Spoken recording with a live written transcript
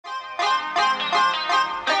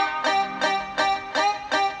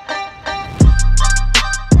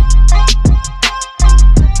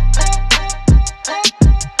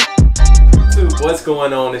What's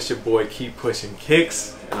going on? It's your boy Keep Pushing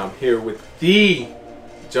Kicks, and I'm here with the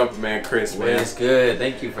Jumper Man Kris, man. It's good.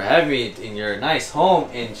 Thank you for having me in your nice home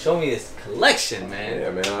and show me this collection, man.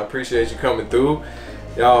 Yeah, man. I appreciate you coming through.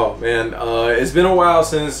 Y'all, man, it's been a while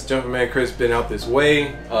since Jumper Man Kris been out this way.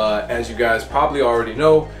 As you guys probably already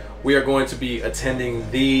know, we are going to be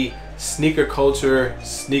attending the Sneaker Culture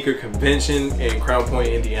Sneaker Convention in Crown Point,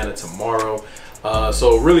 Indiana tomorrow.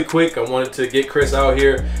 So really quick, I wanted to get Kris out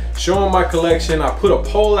here, show him my collection. I put a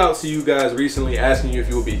poll out to you guys recently asking you if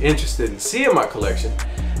you would be interested in seeing my collection,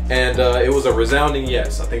 and it was a resounding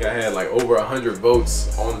yes. I think I had like over 100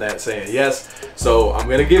 votes on that saying yes. So I'm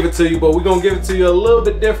gonna give it to you, but we're gonna give it to you a little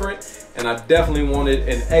bit different, and I definitely wanted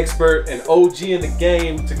an expert, an OG in the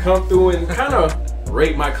game to come through and kind of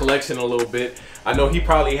rate my collection a little bit. I know he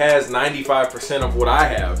probably has 95% of what I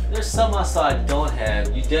have. There's some I saw I don't have.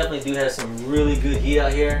 You definitely do have some really good heat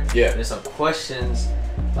out here. Yeah. There's some questions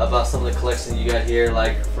about some of the collection you got here.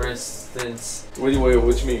 Like, for instance... What do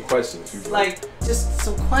you mean questions? Like, just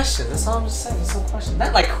some questions. That's all I'm just saying. Some questions.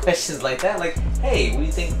 Not like questions like that. Like, hey, what do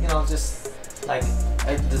you think? You know, just like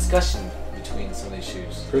a discussion between some of these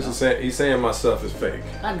shoes. Kris is saying, he's saying my stuff is fake.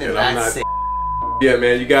 I did not say. Yeah,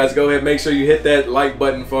 man, you guys go ahead, make sure you hit that like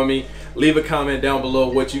button for me. Leave a comment down below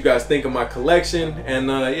what you guys think of my collection. And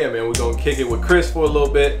yeah, man, we're gonna kick it with Kris for a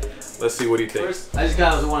little bit. Let's see what he thinks. First, I just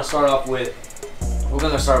kind of want to start off with, we're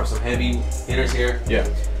gonna start with some heavy hitters here. Yeah.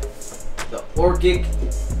 The Orgic.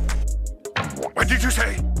 What did you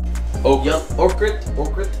say? Okra. Yep,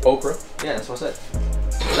 Okra. Yeah, that's what I said.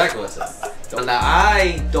 Exactly what I said. Now,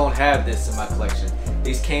 I don't have this in my collection.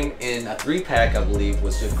 These came in a 3-pack, I believe,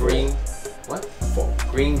 was the green. What?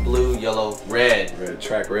 Green, blue, yellow, red.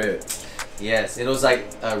 Track red. Yes, and it was like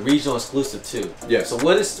a regional exclusive too. Yes. So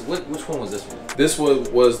which one was this one? This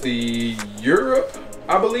was the Europe,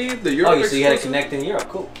 I believe. The Europe. Oh, so you had to connect in Europe.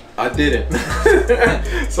 Cool. I didn't.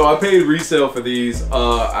 So I paid resale for these.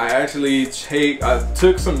 I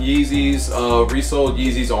took some Yeezys, resold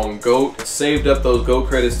Yeezys on GOAT, saved up those GOAT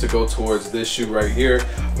credits to go towards this shoe right here.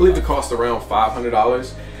 I believe it cost around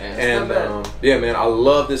 $500. And yeah, man, I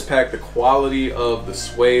love this pack. The quality of the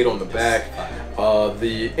suede on the back,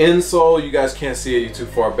 the insole, you guys can't see it, you're too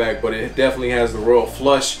far back, but it definitely has the royal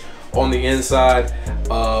flush on the inside,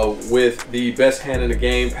 with the best hand in the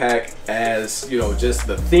game pack as, you know, just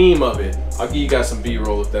the theme of it. I'll give you guys some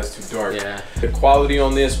B-roll if that's too dark. Yeah. The quality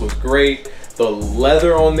on this was great. The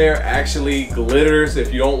leather on there actually glitters.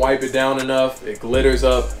 If you don't wipe it down enough, it glitters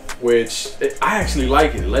up, which I actually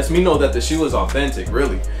like it. It lets me know that the shoe is authentic,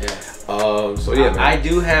 really. Yeah. So yeah, man.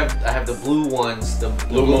 I have the blue ones, the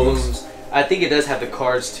blue moons. I think it does have the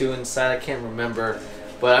cards too inside. I can't remember,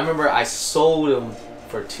 but I remember I sold them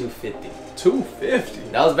for $250.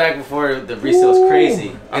 $250. That was back before the resale was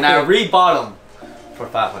crazy, and I rebought them for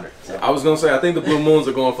 $500. So. I was gonna say I think the blue moons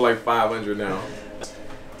are going for like $500 now.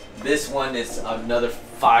 This one is another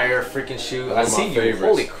fire freaking shoe. I see you.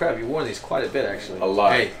 Holy crap, you wore these quite a bit actually. A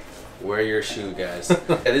lot. Hey, wear your shoe, guys.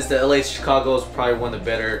 Yeah, this is the LA Chicago. Is probably one of the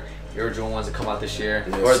better original ones that come out this year,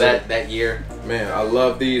 yes, or that year. Man, I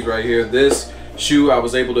love these right here. This shoe I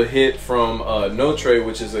was able to hit from Notre,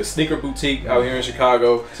 which is a sneaker boutique out here in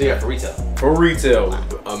Chicago. So yeah, for retail. For retail.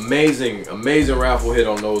 Amazing raffle hit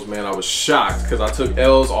on those, man. I was shocked because I took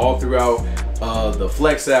L's all throughout the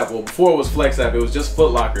Flex app. Well, before it was Flex app, it was just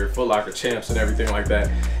Foot Locker Champs and everything like that.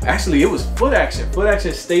 Actually, it was Foot Action. Foot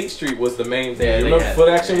Action State Street was the main thing. Yeah, you remember Foot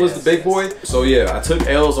Action was the big boy? So yeah, I took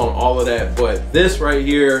L's on all of that. But this right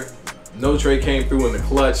here, Notre came through in the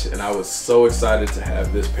clutch, and I was so excited to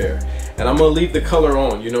have this pair. And I'm gonna leave the color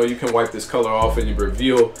on. You know, you can wipe this color off and you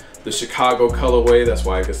reveal the Chicago colorway. That's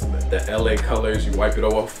why I guess the LA colors, you wipe it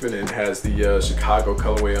off and it has the Chicago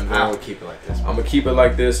colorway under. I would keep it like this. I'm gonna keep it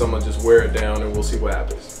like this. I'm gonna just wear it down and we'll see what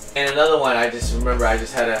happens. And another one, I just remember I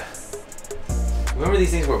just had a. Remember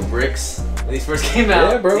these things were bricks when these first came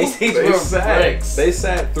out? Yeah, bro. These things were bricks. They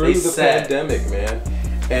sat through the pandemic, man.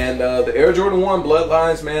 And the Air Jordan 1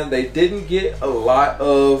 Bloodlines, man, they didn't get a lot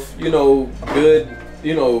of, you know, good,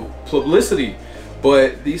 you know, publicity.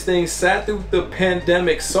 But these things sat through the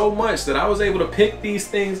pandemic so much that I was able to pick these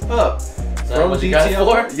things up from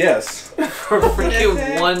DTL. Yes. For freaking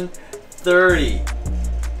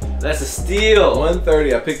 $130. That's a steal.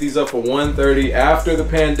 $130. I picked these up for $130 after the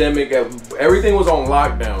pandemic. Everything was on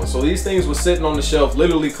lockdown. So these things were sitting on the shelf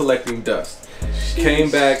literally collecting dust. Came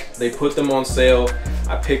back, they put them on sale.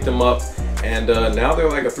 I picked them up, and now they're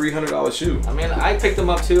like a $300 shoe. I mean, I picked them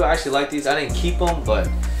up too. I actually like these. I didn't keep them, but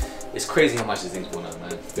it's crazy how much these things went up,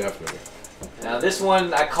 man. Definitely. And Now this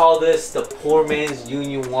one, I call this the poor man's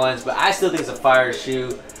Union ones, but I still think it's a fire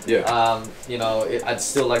shoe. Yeah. You know, I'd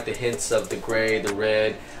still like the hints of the gray, the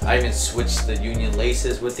red. I even switched the Union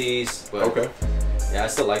laces with these. But Okay. yeah, I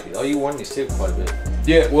still like these. Oh, you worn these too quite a bit.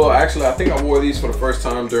 Yeah, well, actually, I think I wore these for the first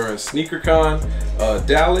time during SneakerCon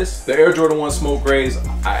Dallas. The Air Jordan 1 Smoke Grays,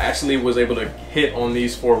 I actually was able to hit on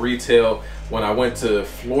these for retail when I went to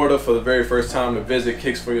Florida for the very first time to visit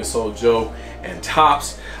Kicks for Your Soul Joe and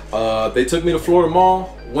Tops. They took me to Florida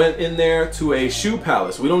Mall, went in there to a shoe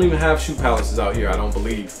palace. We don't even have shoe palaces out here, I don't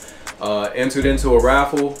believe. Entered into a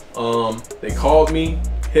raffle. They called me,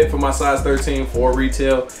 hit for my size 13 for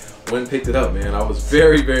retail. Went and picked it up, man. I was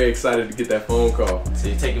very, very excited to get that phone call. So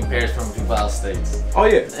you're taking pairs from people out of states. Oh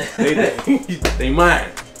yeah, they mine.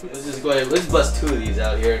 Let's just go ahead. Let's bust 2 of these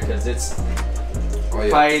out here because it's Oh, yeah.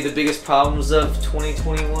 probably the biggest problems of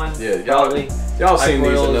 2021. Yeah, y'all seen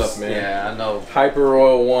these enough, man. Yeah, I know. Hyper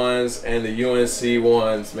Royal ones and the UNC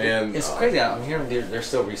ones, man. It's crazy. I'm hearing they're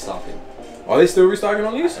still restocking. Are they still restocking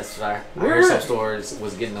on these? That's right. I Where heard some at? stores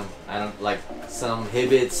was getting them. I don't like some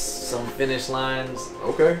Hibbits, some Finish Lines,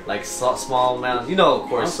 Okay. like small amounts. You know, of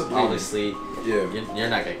course, Possibly. obviously, Yeah. you're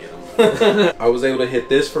not gonna get them. I was able to hit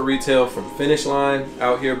this for retail from Finish Line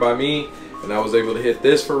out here by me, and I was able to hit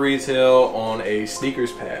this for retail on a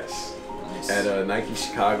sneakers pass Nice. at Nike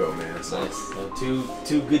Chicago, man. So Nice. So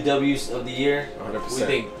two good W's of the year. 100%. What do you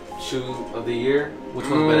think? Shoe of the year? Which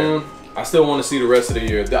one's better? I still want to see the rest of the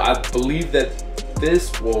year. I believe that this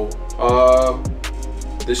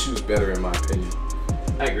shoe's better in my opinion.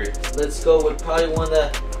 I agree. Let's go with probably one of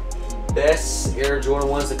the best Air Jordan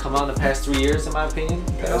ones that come out in the past 3 years, in my opinion.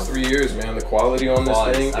 Past 3 years, man. The quality on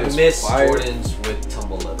this thing I is miss fire. Jordans with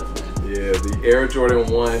tumble leather, man. Yeah, the Air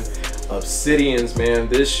Jordan 1 Obsidians, man.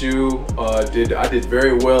 This shoe, I did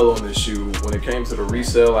very well on this shoe. When it came to the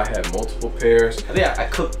resale, I had multiple pairs. I think I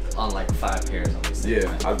cooked on like 5 pairs on these things.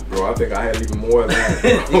 Yeah, I think I had even more than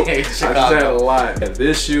that. Bro. Yeah, I just had a lot. And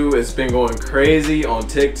this shoe has been going crazy on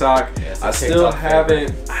TikTok. Yeah, I still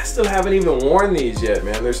haven't even worn these yet,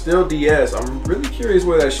 man. They're still DS. I'm really curious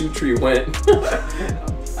where that shoe tree went.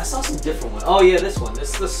 I saw some different ones. Oh yeah, this one.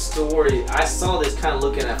 This is the story. I saw this kind of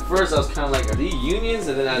looking at first. I was kind of like, are these Unions?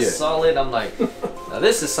 And then I saw it. I'm like, now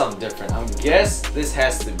this is something different. I guess this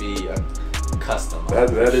has to be a custom.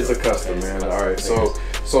 That is a custom, man. All right, so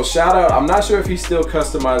shout out. I'm not sure if he's still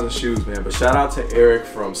customizing shoes, man, but shout out to Eric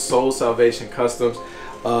from Soul Salvation Customs.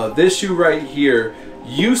 This shoe right here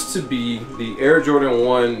used to be the Air Jordan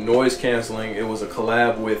 1 noise canceling. It was a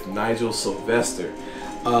collab with Nigel Sylvester.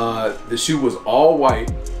 The shoe was all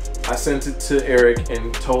white. I sent it to Eric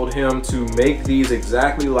and told him to make these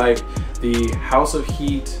exactly like the House of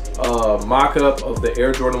Heat mock-up of the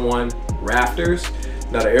Air Jordan 1 Rafters.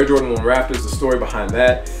 Now the Air Jordan 1 Rafters, the story behind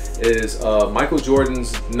that is Michael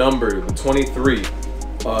Jordan's number, the 23,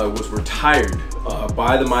 was retired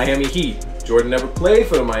by the Miami Heat. Jordan never played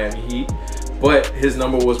for the Miami Heat, but his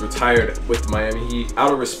number was retired with the Miami Heat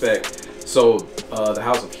out of respect. So the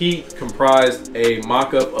House of Heat comprised a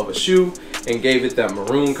mock-up of a shoe and gave it that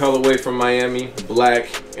maroon colorway from Miami, black,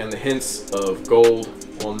 and the hints of gold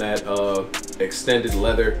on that extended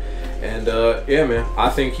leather. And yeah, man, I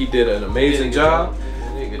think he did an amazing job.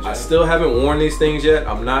 I still haven't worn these things yet.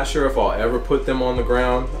 I'm not sure if I'll ever put them on the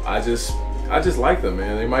ground. I just like them,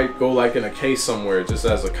 man. They might go like in a case somewhere just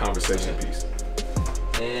as a conversation piece.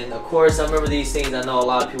 And of course, I remember these things. I know a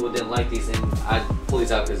lot of people didn't like these, and I pull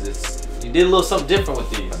these out because you did a little something different with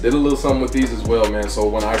these. I did a little something with these as well, man. So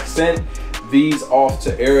when I sent these off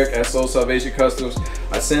to Eric at Soul Salvation Customs,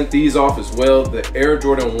 I sent these off as well, the Air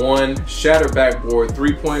Jordan 1 Shatter Backboard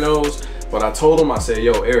 3.0s. But I told him, I said,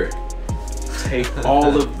 yo, Eric, take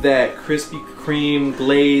all of that Krispy Kreme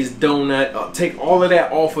glazed donut, take all of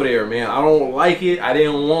that off of there, man. I don't like it. I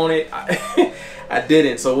didn't want it. I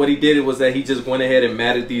didn't. So what he did was that he just went ahead and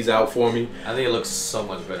matted these out for me. I think it looks so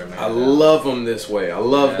much better, man. I love them this way. I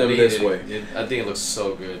love them this way. I think it looks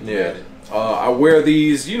so good. Yeah. I wear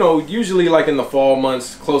these, you know, usually like in the fall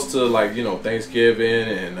months, close to like, you know, Thanksgiving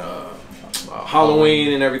and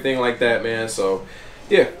Halloween and everything like that, man. So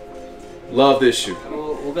yeah, love this shoe.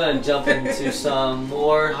 We're gonna jump into some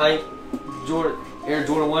more hype Air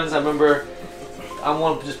Jordan 1s. I remember, I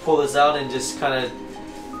want to just pull this out and just kind of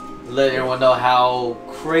let everyone know how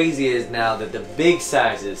crazy it is now that the big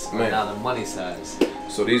sizes are now the money size.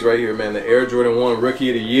 So these right here, man, the Air Jordan 1 Rookie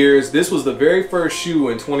of the Years. This was the very first shoe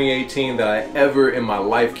in 2018 that I ever in my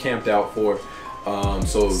life camped out for.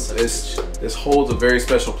 So this holds a very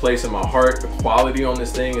special place in my heart. The quality on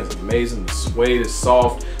this thing is amazing. The suede is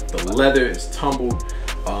soft. The leather is tumbled.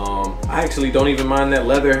 I actually don't even mind that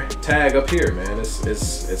leather tag up here, man.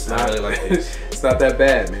 It's not really like it's not that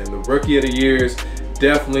bad, man. Rookie of the Years.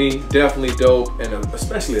 Definitely dope, and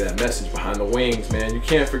especially that message behind the wings, man. You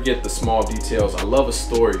can't forget the small details. I love a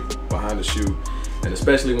story behind the shoe, and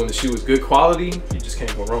especially when the shoe is good quality, you just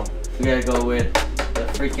can't go wrong. We gotta go with the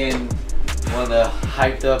freaking one of the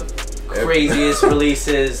hyped up, craziest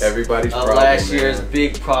releases Everybody's of problem, last year's man.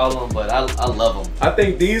 big problem, but I love them. I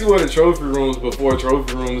think these were the trophy rooms before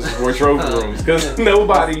trophy rooms were trophy rooms, because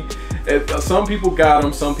nobody, some people got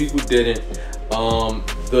them, some people didn't.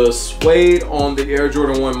 The suede on the Air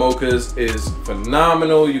Jordan 1 Mochas is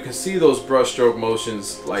phenomenal. You can see those brushstroke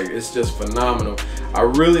motions, like it's just phenomenal. I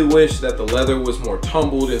really wish that the leather was more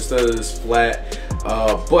tumbled instead of this flat,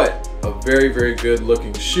 but a very good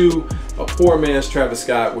looking shoe. A poor man's Travis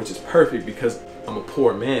Scott, which is perfect because I'm a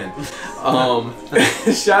poor man.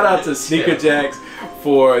 Shout out to Sneaker Jacks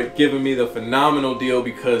for giving me the phenomenal deal,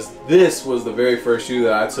 because this was the very first shoe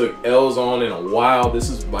that I took L's on in a while. This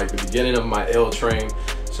is like the beginning of my L train.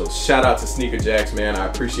 So shout out to Sneaker Jacks, man. I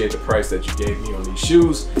appreciate the price that you gave me on these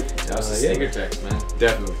shoes. Shout out to Sneaker Jacks, man.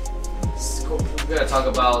 Definitely. We gotta talk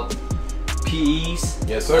about PEs.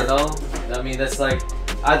 Yes, sir. You know? I mean, that's like,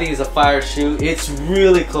 I think it's a fire shoe. It's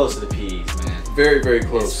really close to the PEs, man. Very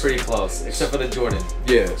close. It's pretty close, except for the Jordan.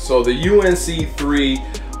 Yeah, so the UNC 3,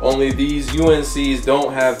 only these UNCs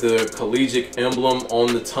don't have the collegiate emblem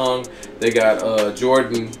on the tongue. They got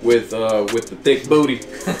Jordan with the thick booty.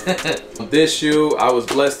 This shoe, I was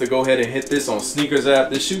blessed to go ahead and hit this on Sneakers app.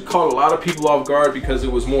 This shoe caught a lot of people off guard because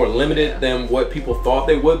it was more limited than what people thought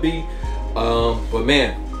they would be. But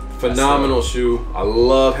man, phenomenal shoe. I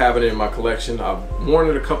love having it in my collection. I've worn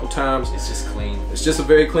it a couple times. It's just clean. It's just a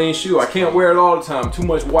very clean shoe. I can't wear it all the time. Too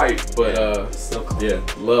much white, but it's still clean. yeah,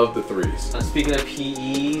 love the 3s. Speaking of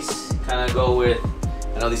PEs, kind of go with,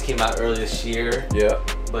 I know these came out early this year. Yeah.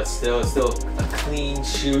 But still, it's still a clean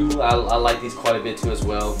shoe. I like these quite a bit too as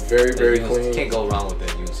well. Very clean. Can't go wrong with the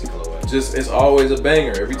UNC colorway. Just, it's always a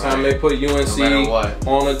banger. Every time they put UNC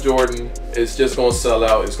on a Jordan, it's just gonna sell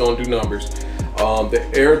out. It's gonna do numbers. The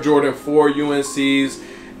Air Jordan 4 UNCs,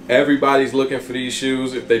 everybody's looking for these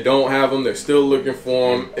shoes. If they don't have them, they're still looking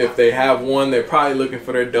for them. If they have one, they're probably looking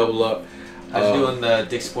for their double up. I was doing the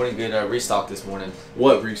Dick's Sporting Good restock this morning.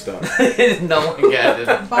 What restock? No one got it.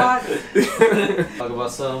 Talk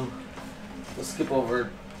about some. Let's skip over.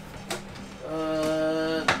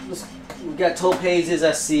 We got Topazes.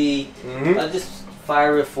 I see. Just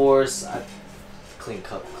Fire with Force. Clean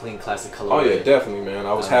classic colorway. Oh yeah, definitely, man.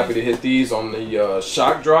 I was happy to hit these on the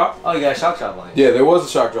shock drop. Oh, you got a shock drop on it? Yeah, there was a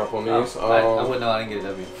shock drop on these. I wouldn't know. I didn't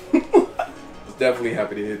get a W. Definitely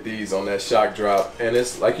happy to hit these on that shock drop, and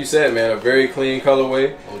it's like you said, man, a very clean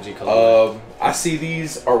colorway. OG colorway. I see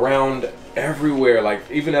these around everywhere, like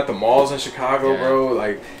even at the malls in Chicago, bro.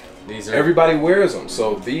 Like these are, everybody wears them,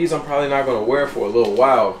 so these I'm probably not gonna wear for a little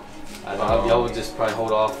while. I would just probably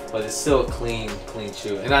hold off, but it's still a clean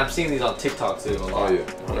shoe, and I'm seeing these on TikTok too a lot. Oh yeah,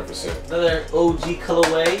 100%. Another OG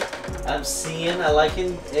colorway I'm seeing, I like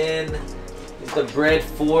it, and the Bread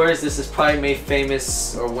 4s. This is probably made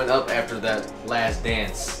famous or went up after that Last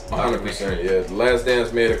Dance. 100%. Yeah, the Last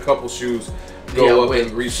Dance made a couple shoes go up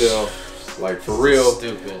in resale, like for real.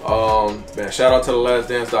 Stupid. Man, shout out to the Last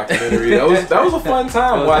Dance documentary. That was a fun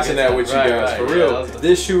time watching that with you guys, for real.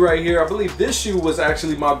 This shoe right here, I believe this shoe was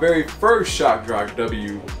actually my very first shock drop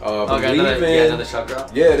W. Another shock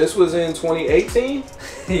drop? Yeah, this was in 2018.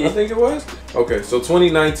 I think it was. Okay, so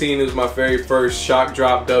 2019 is my very first shock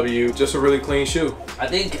drop W. Just a really clean shoe. I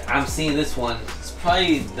think I'm seeing this one. It's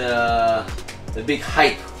probably the big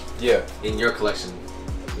hype. Yeah. In your collection.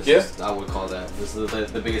 I would call that. This is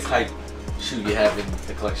the biggest hype shoe you have in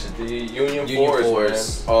the collection. The Union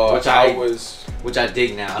 4s, which I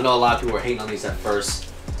dig now. I know a lot of people were hating on these at first.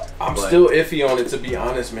 I'm still iffy on it, to be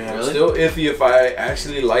honest, man. Really? I'm still iffy if I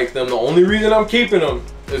actually like them. The only reason I'm keeping them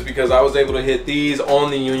is because I was able to hit these on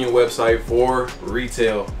the Union website for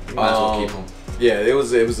retail. You might as well keep them. Yeah, it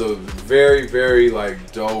was a very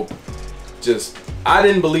like dope. Just I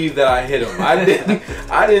didn't believe that I hit them.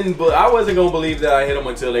 I wasn't gonna believe that I hit them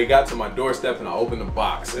until they got to my doorstep and I opened the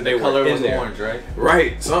box and they were in there. Orange, right?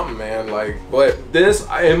 Right, something, man. Like, but this,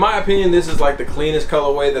 in my opinion, this is like the cleanest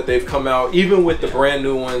colorway that they've come out, even with the brand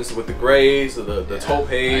new ones, with the grays, the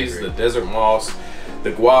topaz, the desert moss,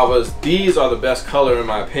 the guavas. These are the best color in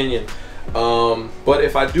my opinion. But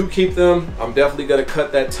if I do keep them, I'm definitely gonna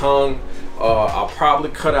cut that tongue. I'll probably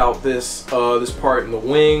cut out this this part in the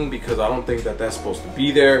wing because I don't think that that's supposed to be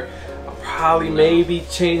there. I'll probably maybe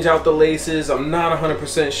change out the laces. I'm not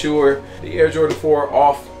 100% sure. The Air Jordan 4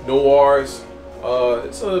 off Noirs.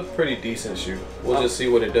 It's a pretty decent shoe. We'll just see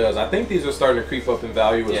what it does. I think these are starting to creep up in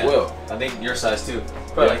value as well. I think your size too.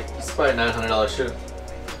 Probably it's probably a $900 shoe.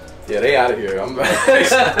 Yeah, they out of here. I'm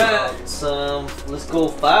let's go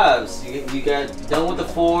 5s. You got done with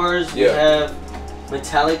the 4s. You have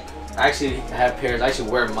metallic. I actually have pairs. I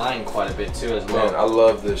actually wear mine quite a bit too as well. Man, I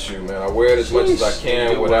love this shoe, man. I wear it as much as I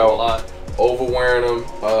can without over wearing them.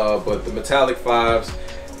 But the metallic 5s,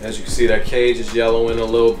 as you can see, that cage is yellowing a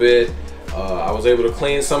little bit. I was able to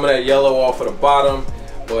clean some of that yellow off of the bottom.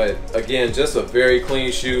 But again, just a very clean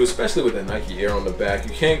shoe, especially with the Nike Air on the back.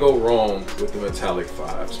 You can't go wrong with the metallic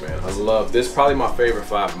 5s, man. I love this. Probably my favorite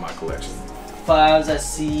 5 in my collection. 5s, I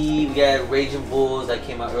see. We got Raging Bulls that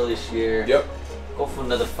came out earlier this year. Yep. Go for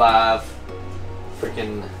another 5.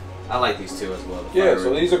 Freaking, I like these two as well. Yeah,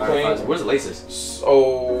 so these are clean. 5s. Where's the laces?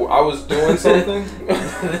 So I was doing something.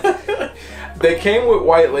 They came with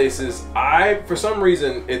white laces. For some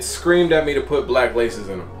reason, it screamed at me to put black laces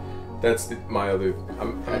in them. That's my other.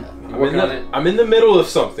 I'm in the middle of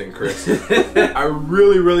something, Chris. I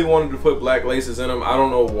really wanted to put black laces in them. I don't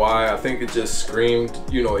know why. I think it just screamed.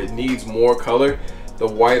 You know, it needs more color. The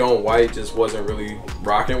white on white just wasn't really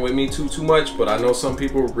rocking with me too much. But I know some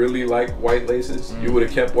people really like white laces. You would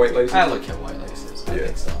have kept white laces. I would have kept white laces. I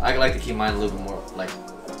think so. I like to keep mine a little bit more like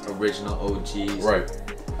original OGs. Right.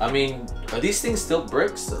 I mean, are these things still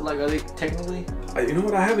bricks? Like, are they technically? You know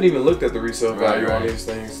what? I haven't even looked at the resale value on these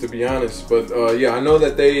things, to be honest. But yeah, I know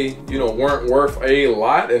that they, weren't worth a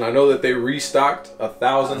lot, and I know that they restocked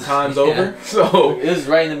 1,000 times over. So it was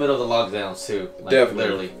right in the middle of the lockdowns too. Like, definitely,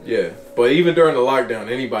 literally. Yeah. But even during the lockdown,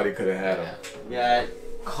 anybody could have had them. Yeah,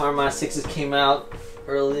 Carmine 6s came out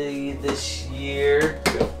early this year,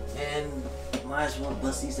 and might as well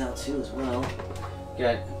bust these out too as well.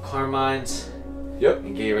 Got Carmines. Yep.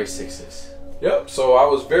 And Gatorade 6s. Yep. So I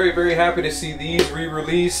was very happy to see these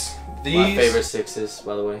re-release. My favorite 6s,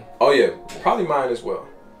 by the way. Oh yeah, probably mine as well.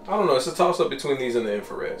 I don't know. It's a toss-up between these and the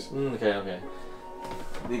infrareds. Okay.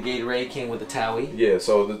 The Gatorade came with the Towie. Yeah.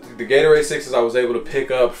 So the Gatorade 6s I was able to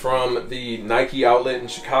pick up from the Nike outlet in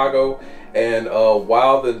Chicago, and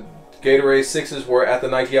while the Gatorade 6s were at the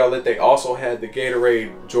Nike outlet, they also had the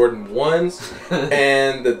Gatorade Jordan 1s,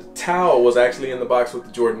 and the towel was actually in the box with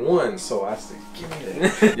the Jordan 1s, so I said, give me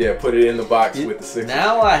that. Yeah, put it in the box with the 6s.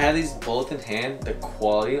 Now I have these both in hand, the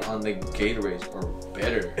quality on the Gatorades are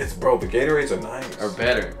better. Bro, the Gatorades are nice. Are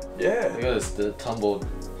better. Yeah. Look at this, the tumbled.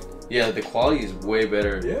 Yeah, the quality is way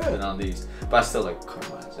better than on these, but I still like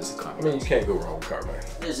Carmine. It's a Carmine. I mean, you can't go wrong with Carmine.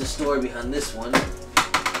 There's a story behind this one.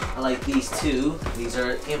 I like these two. These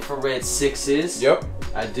are infrared 6s. Yep.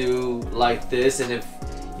 I do like this, and if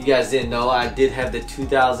you guys didn't know, I did have the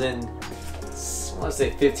 2000, I want to say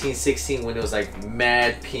 15, 16 when it was like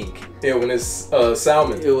mad pink. Yeah, when it's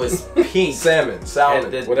salmon. It was pink. salmon,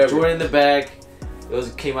 whatever. Jordan in the back.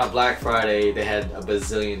 It came out Black Friday. They had a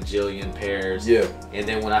bazillion pairs. Yeah. And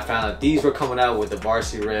then when I found out these were coming out with the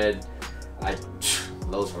varsity red,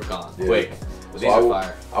 those were gone quick. But these are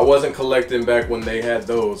fire. I wasn't collecting back when they had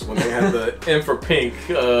those. When they had the infra pink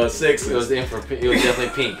 6s. It was definitely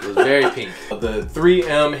pink. It was very pink. The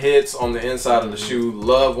 3M hits on the inside of the shoe.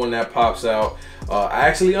 Love when that pops out. I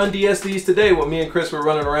actually unds these today when me and Chris were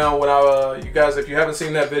running around. When you guys, if you haven't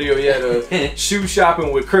seen that video yet, shoe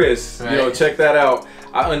shopping with Chris, check that out.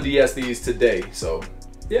 I unds these today. So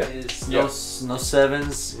yeah. No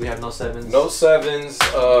 7s. We have no 7s. No 7s.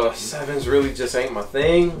 7s really just ain't my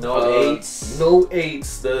thing. No 8s. No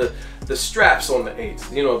 8s. The straps on the 8s.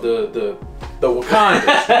 The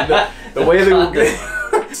Wakandas. the way they will get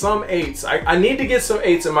some 8s. I need to get some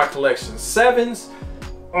 8s in my collection. 7s.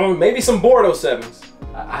 Maybe some Bordeaux 7s.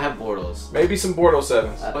 I have Bordeaux's. Maybe some Bordeaux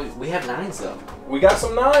 7s. We have 9s though. We got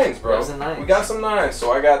some 9s, bro. We got some 9s.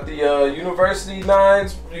 So I got the University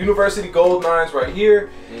 9s, University Gold 9s right here.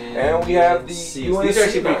 And we have the UNC These are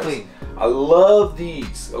actually pretty 9s. clean. I love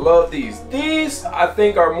these. I love these. These, I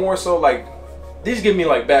think, are more so like, these give me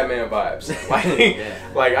like Batman vibes.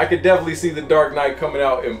 Like I could definitely see the Dark Knight coming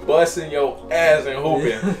out and busting your ass and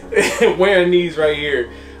hooping. Wearing these right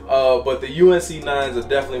here. But the UNC 9s are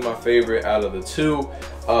definitely my favorite out of the two.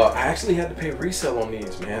 I actually had to pay resale on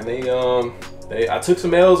these, man. I took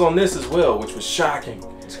some L's on this as well, which was shocking.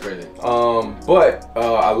 It's crazy. But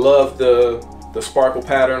I love the sparkle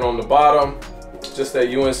pattern on the bottom. Just that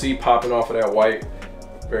UNC popping off of that white.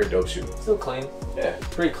 Very dope shoe. Still clean. Yeah.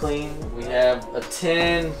 Pretty clean. We have a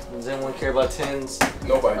 10. Does anyone care about 10s?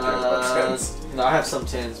 Nobody cares about 10s. No, I have some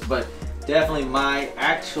 10s, but definitely my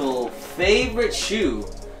actual favorite shoe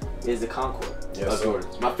is the Concord of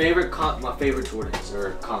Jordans. My favorite Jordans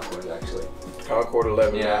are Concord actually. Concord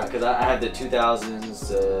 11. Yeah, because I have the 2000s,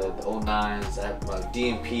 the 09s, I have my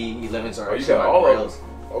DMP 11s are you got all rails. of them.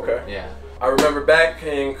 Okay. Yeah. I remember back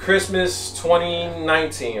in Christmas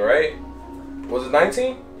 2019, right? Was it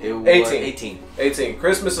 19? It was 18.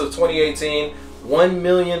 Christmas of 2018. 1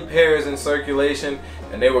 million pairs in circulation,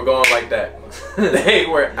 and they were going like that. They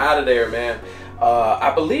were out of there, man.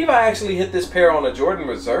 I believe I actually hit this pair on a Jordan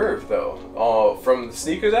Reserve though, from the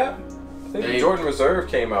sneakers app. I think the Jordan Reserve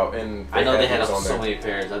came out, and I know they had so many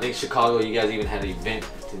pairs. I think Chicago, you guys even had an event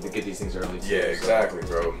to get these things early. Yeah, exactly,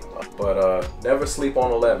 bro. But never sleep on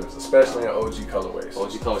 11s, especially in OG colorways.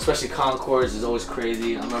 OG colorways, especially Concords is always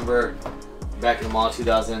crazy. I remember back in the mall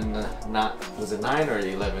 2009, was it 9 or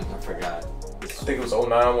 11? I forgot. I think it was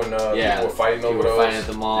 09 when people were fighting over those. Fighting at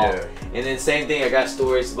the mall. Yeah. And then same thing, I got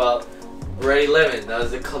stories about Red 11. That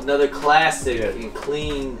was another classic and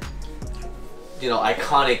clean, you know,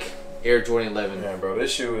 iconic Air Jordan 11. Yeah, bro,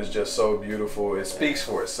 this shoe is just so beautiful. It speaks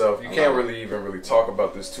for itself. You can't really even talk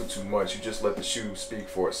about this too much. You just let the shoe speak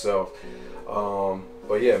for itself.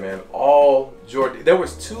 But yeah, man, all Jordan. There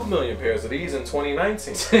was 2 million pairs of these in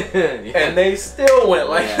 2019, and they still went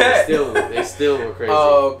like that. They still were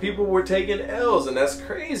crazy. People were taking L's, and that's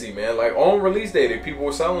crazy, man. Like on release day, people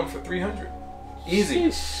were selling for 300,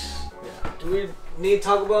 easy. Do we need to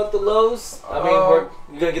talk about the lows? I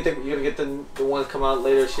mean, you're gonna get the ones come out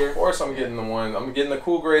later this year. Of course, I'm getting the one. I'm getting the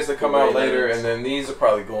cool grays that come out later, and then these are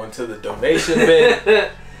probably going to the donation bin.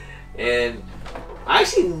 And I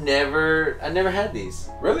actually never had these.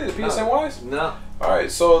 Really, the PSNYs? No. All right,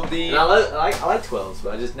 so the and I like 12s,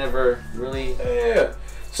 but I just never really. Yeah.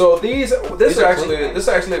 So this is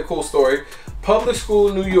actually a cool story. Public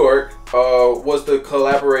School New York was the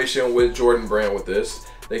collaboration with Jordan Brand with this.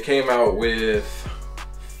 They came out with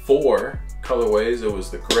 4 colorways. It was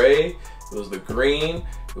the gray, it was the green,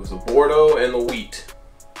 it was the Bordeaux, and the wheat.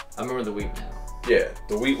 I remember the wheat now. Yeah,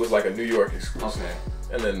 the wheat was like a New York exclusive. Okay.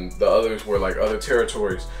 And then the others were like other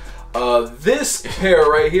territories. This pair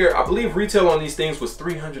right here, I believe retail on these things was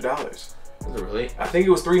 $300. Was it really? I think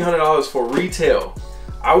it was $300 for retail.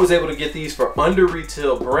 I was able to get these for under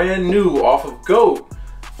retail, brand new off of GOAT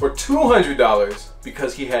for $200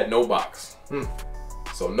 because he had no box.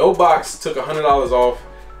 So no box, took $100 off,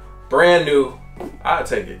 brand new. I'd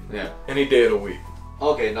take it. Yeah. Any day of the week.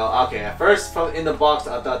 Okay, no, okay. At first, in the box,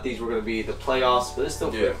 I thought these were gonna be the playoffs, but it's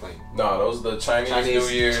still pretty clean. No, those are the Chinese New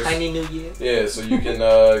Year's. Chinese New Year. Yeah, so you can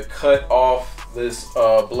cut off this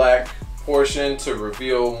black portion to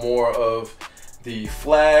reveal more of the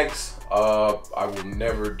flags. I will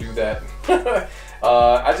never do that.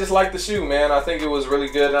 I just like the shoe, man. I think it was really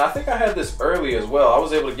good, and I think I had this early as well. I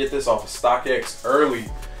was able to get this off of StockX early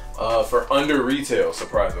for under retail,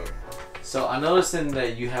 surprisingly. So I'm noticing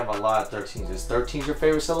that you have a lot of 13s. Is 13s your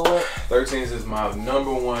favorite silhouette? 13s is my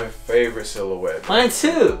 #1 favorite silhouette. Mine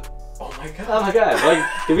too. Oh my god. Oh my god.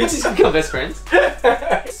 Like, did we just become best friends?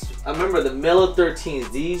 I remember the Mellow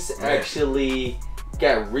 13s. These actually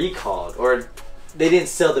got recalled, or they didn't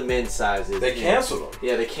sell the men's sizes. They canceled them.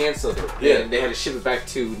 Yeah, they canceled it. Yeah. And they had to ship it back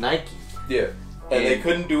to Nike. Yeah. And they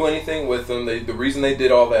couldn't do anything with them. The reason they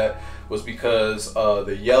did all that was because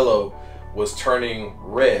the yellow was turning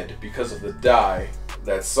red because of the dye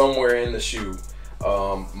that's somewhere in the shoe.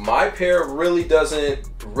 My pair really doesn't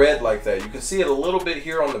red like that. You can see it a little bit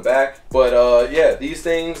here on the back, but yeah, these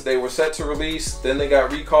things, they were set to release, then they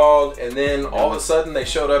got recalled, and then all of a sudden they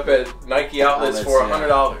showed up at Nike outlets for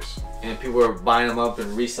 $100. And people were buying them up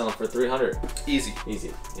and reselling for $300. Easy.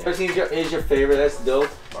 Easy. Yeah. 13 is your favorite. That's dope.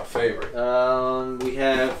 My favorite. We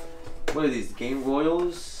have, what are these? Game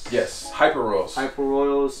Royals? Yes, Hyper Royals. Hyper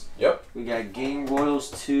Royals. Yep. We got Game Royals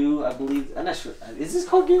 2, I believe. I'm not sure. Is this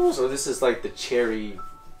called Game Royals, or this is like the cherry?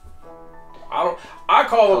 I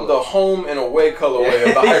call them the home and away colorway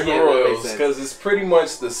of the Hyper Royals, because it's pretty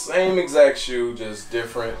much the same exact shoe, just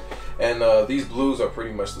different. And these blues are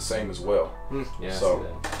pretty much the same as well. Yeah. So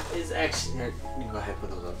it's actually, you go ahead and put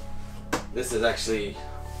those up. This is actually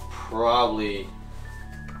probably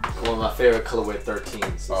one of my favorite colorway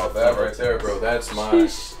 13s. Oh, that right there, bro. That's mine.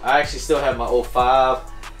 I actually still have my 05.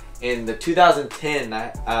 In the 2010,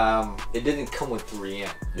 it didn't come with 3M.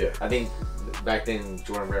 Yeah. I think back then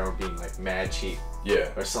Jordan Brand were being like mad cheap. Yeah.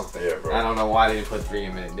 Or something. Yeah, bro. I don't know why they didn't put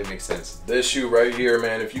 3M in it. It didn't make sense. This shoe right here,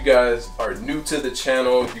 man. If you guys are new to the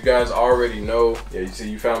channel, you guys already know. Yeah, you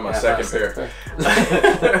see, you found my second pair.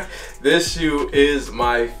 This shoe is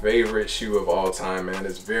my favorite shoe of all time, man.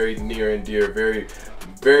 It's very near and dear, very,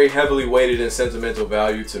 very heavily weighted in sentimental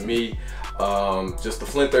value to me. Just the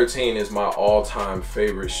Flint 13 is my all-time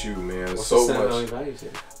favorite shoe, man. What's so the much. value to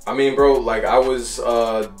it? I mean, bro, like I was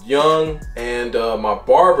young, and my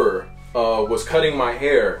barber was cutting my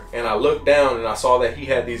hair, and I looked down and I saw that he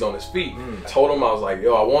had these on his feet. I told him, I was like,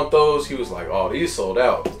 yo, I want those. He was like, oh, these sold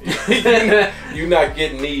out. You're not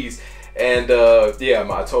getting these. And yeah,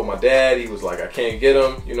 I told my dad. He was like, I can't get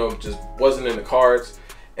them. You know, just wasn't in the cards.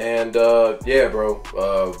 And yeah, bro,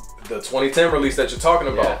 the 2010 release that you're talking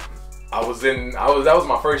about, that was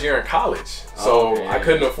my first year in college, so I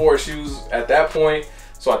couldn't afford shoes at that point,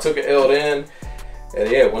 so I took an L then. And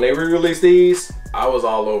yeah, when they re-released these, I was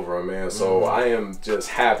all over them, man. So I am just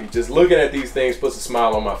happy. Just looking at these things puts a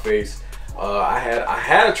smile on my face. I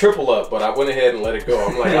had a triple up, but I went ahead and let it go.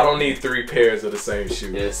 I'm like, I don't need 3 pairs of the same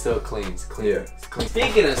shoe. Yeah, it's still clean. It's clean. Yeah. It's clean.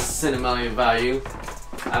 Speaking of sentimental value,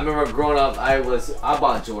 I remember growing up, I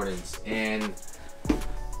bought Jordans, and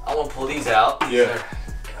I want to pull these out. Yeah.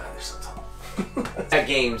 God, they're so tall. At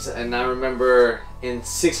games, and I remember in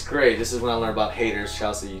 6th grade, this is when I learned about haters.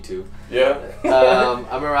 Shouts to YouTube. Yeah. I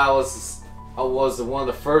remember I was one of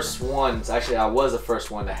the first ones. Actually, I was the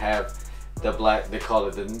first one to have the black. They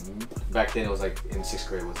called it back then. It was like in 6th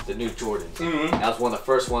grade. Was the new Jordans. And I was one of the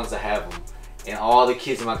first ones to have them. And all the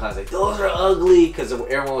kids in my class like, those are ugly, because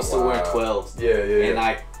everyone was still wearing 12s. Yeah. And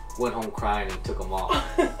I went home crying and took them off.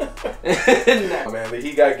 Man, the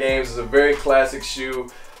He Got Games is a very classic shoe.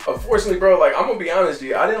 Unfortunately, bro, like, I'm gonna be honest with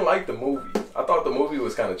you, I didn't like the movie. I thought the movie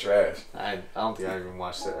was kind of trash. I don't think I even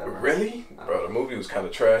watched it ever. Really? Bro, the movie was kind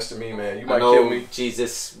of trash to me, man. You might kill me.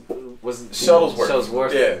 Jesus was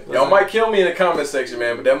Shuttlesworth. Yeah, y'all might kill me in the comment section,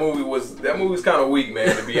 man. But that movie was kind of weak,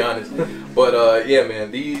 man, to be honest. But yeah, man,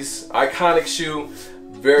 these iconic shoe,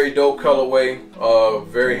 very dope colorway.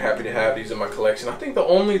 Very happy to have these in my collection. I think the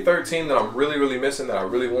only 13 that I'm really missing that I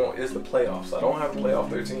really want is the playoffs. I don't have the playoff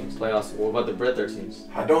 13s. Playoffs. What about the Bred 13s?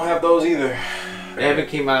 I don't have those either. They haven't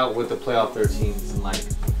came out with the playoff 13s in like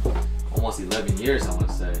almost 11 years, I want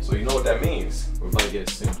to say. So you know what that means. We're about to get it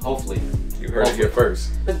soon, hopefully. You heard it here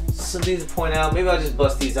first. Some things to point out. Maybe I'll just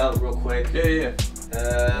bust these out real quick. Yeah.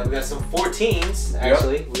 We got some 14s,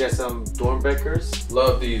 actually. Yep. We got some Dornbeckers.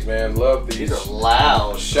 Love these, man. Love these. These are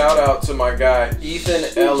loud. Shout out to my guy,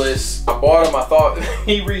 Ethan Ellis. I bought him. I thought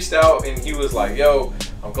he reached out and he was like, yo,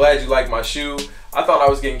 I'm glad you like my shoe. I thought I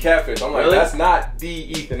was getting catfish. I'm like, really? That's not the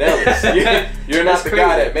Ethan Ellis. You're not the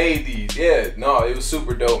guy that made these. Yeah, no, it was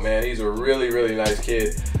super dope, man. He's a really nice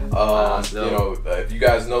kid. You know, if you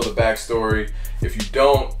guys know the backstory, if you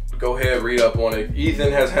don't, go ahead, read up on it.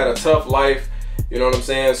 Ethan has had a tough life, you know what I'm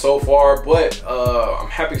saying, so far, but I'm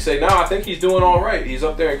happy to say now I think he's doing all right. He's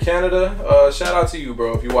up there in Canada. Shout out to you,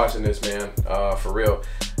 bro, if you're watching this, man, for real.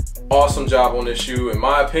 Awesome job on this shoe. In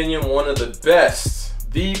my opinion, one of the best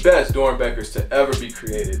Dornbeckers to ever be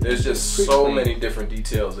created. There's just so many different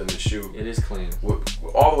details in the shoe. It is clean.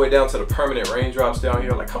 All the way down to the permanent raindrops down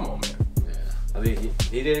here. Like, come on, man. Yeah, I mean,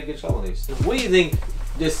 he did a good job on these. What do you think,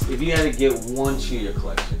 if you had to get one shoe in your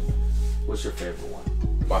collection, what's your favorite one?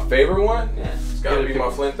 My favorite one? Yeah. It's gotta be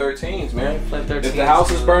my Flint 13s, man. Flint 13s. If the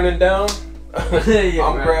house is burning down,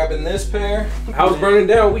 I'm grabbing this pair. House burning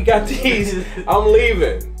down, we got these. I'm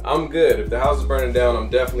leaving. I'm good. If the house is burning down, I'm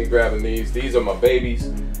definitely grabbing these. These are my babies.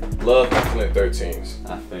 Love the Flint 13s.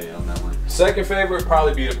 I feel you on that one. Second favorite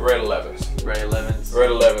probably be the Red 11s. Red 11s. Red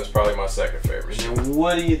 11s probably my second favorite. And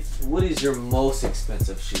what is your most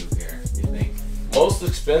expensive shoe here, you think? Most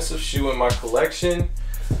expensive shoe in my collection?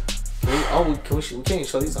 We can't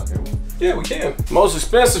show these on here. Yeah, we can. Most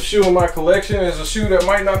expensive shoe in my collection is a shoe that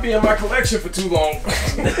might not be in my collection for too long.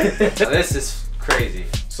 This is crazy.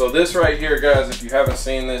 So this right here, guys, if you haven't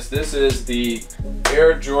seen this, this is the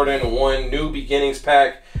Air Jordan 1 New Beginnings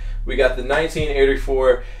pack. We got the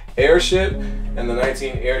 1984 Airship and the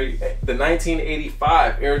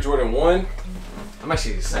 1985 Air Jordan 1. I'm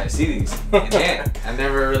actually excited to see these. Man, I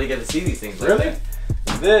never really get to see these things. Really? Like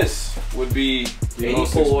this would be the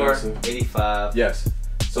 84, 85. Yes.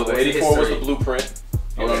 So the 84 was the blueprint.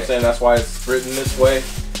 You know what I'm saying? That's why it's written this way.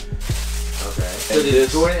 Okay. So did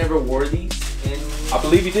Jordan ever wore these? I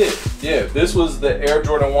believe he did. Yeah, this was the Air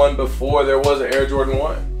Jordan 1 before there was an Air Jordan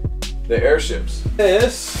 1. The airships.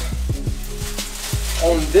 This,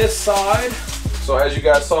 on this side, so as you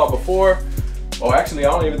guys saw before, oh actually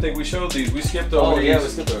I don't even think we showed these. We skipped over these. Yeah, we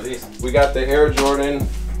skipped over these. We got the Air Jordan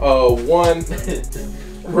 1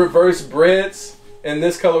 reverse breads in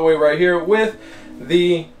this colorway right here with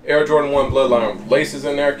the Air Jordan 1 Bloodline laces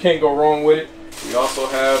in there. Can't go wrong with it. We also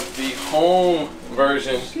have the home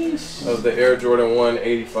version of the Air Jordan 1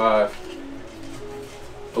 85. I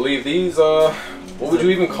believe these, what would you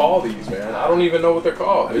even call these, man? I don't even know what they're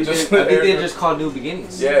called. I think they're just called New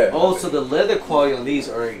Beginnings. Yeah. Oh, so the leather quality on these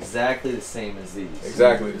are exactly the same as these.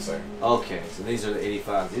 Exactly the same. Okay, so these are the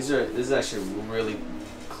 85s. This is actually a really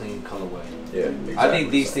clean colorway. Yeah, exactly. I think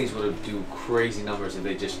these things would have do crazy numbers if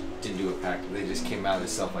they just didn't do a pack. If they just came out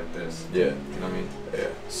itself like this. Yeah. You know what I mean? Yeah.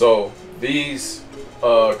 So these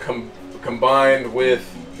combined with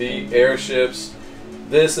the airships,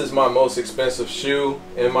 this is my most expensive shoe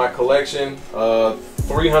in my collection.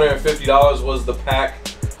 $350 was the pack.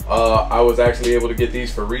 I was actually able to get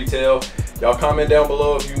these for retail. Y'all comment down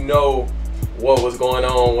below if you know what was going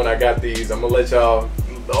on when I got these. I'm gonna let y'all,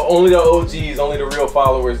 only the OGs, only the real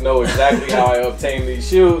followers know exactly how I obtained these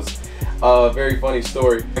shoes. Very funny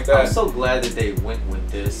story. I'm so glad that they went with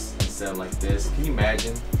this instead of like this. Can you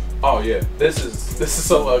imagine? Oh yeah, this is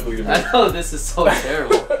so ugly to me. I know, this is so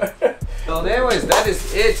terrible. So anyways, that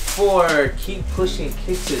is it for Keep Pushing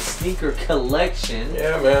Kicks' sneaker collection.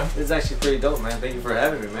 Yeah, man. This is actually pretty dope, man. Thank you for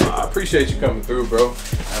having me, man. I appreciate you coming through, bro.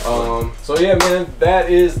 So yeah, man,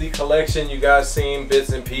 that is the collection. You guys seen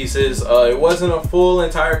bits and pieces. It wasn't a full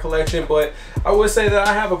entire collection, but I would say that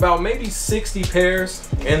I have about maybe 60 pairs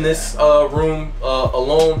in this room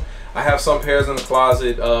alone. I have some pairs in the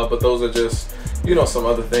closet, but those are just, you know, some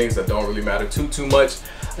other things that don't really matter too much.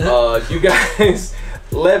 You guys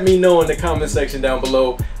let me know in the comment section down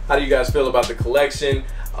below, how do you guys feel about the collection?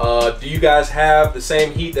 Do you guys have the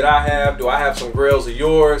same heat that I have? Do I have some grails of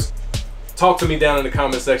yours? Talk to me down in the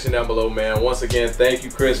comment section down below, man. Once again, thank you,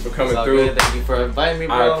 Kris, for coming through. Good. Thank you for inviting me,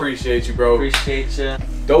 bro. I appreciate you, bro. Appreciate you.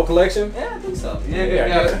 Dope collection? Yeah, I think so.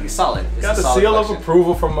 Yeah, solid. It's got the seal of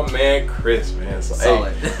approval from my man, Kris, man. So,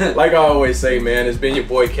 solid. Hey, like I always say, man, it's been your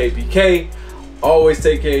boy KPK. Always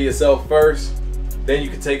take care of yourself first, then you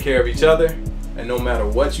can take care of each other. And no matter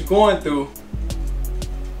what you're going through,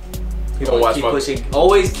 he don't watch my pushing.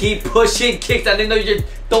 Always keep pushing kicks. I didn't know you're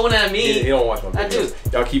throwing at me. He don't watch my videos. I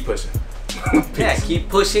do. Y'all keep pushing. Yeah, keep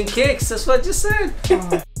pushing kicks. That's what I just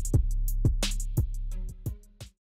said.